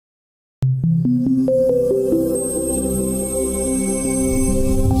Hi,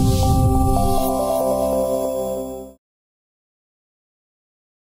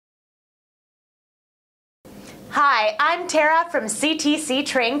 I'm Tara from CTC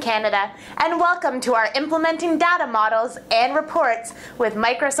TrainCanada, and welcome to our Implementing Data Models and Reports with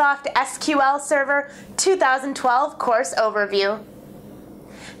Microsoft SQL Server 2012 course overview.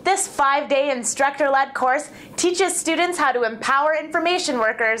 This 5-day instructor-led course teaches students how to empower information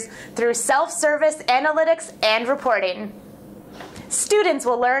workers through self-service analytics and reporting. Students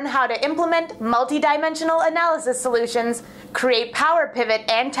will learn how to implement multidimensional analysis solutions, create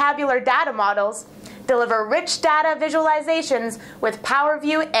PowerPivot and tabular data models, deliver rich data visualizations with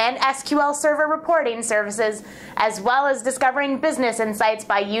PowerView and SQL Server reporting services, as well as discovering business insights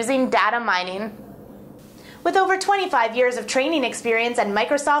by using data mining. With over 25 years of training experience and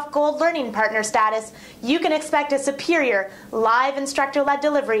Microsoft Gold Learning Partner status, you can expect a superior, live instructor-led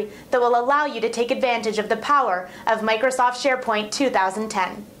delivery that will allow you to take advantage of the power of Microsoft SharePoint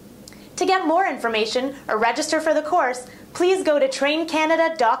 2010. To get more information or register for the course, please go to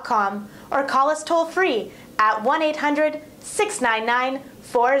TrainCanada.com or call us toll-free at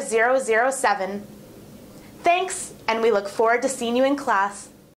 1-800-699-4007. Thanks, and we look forward to seeing you in class.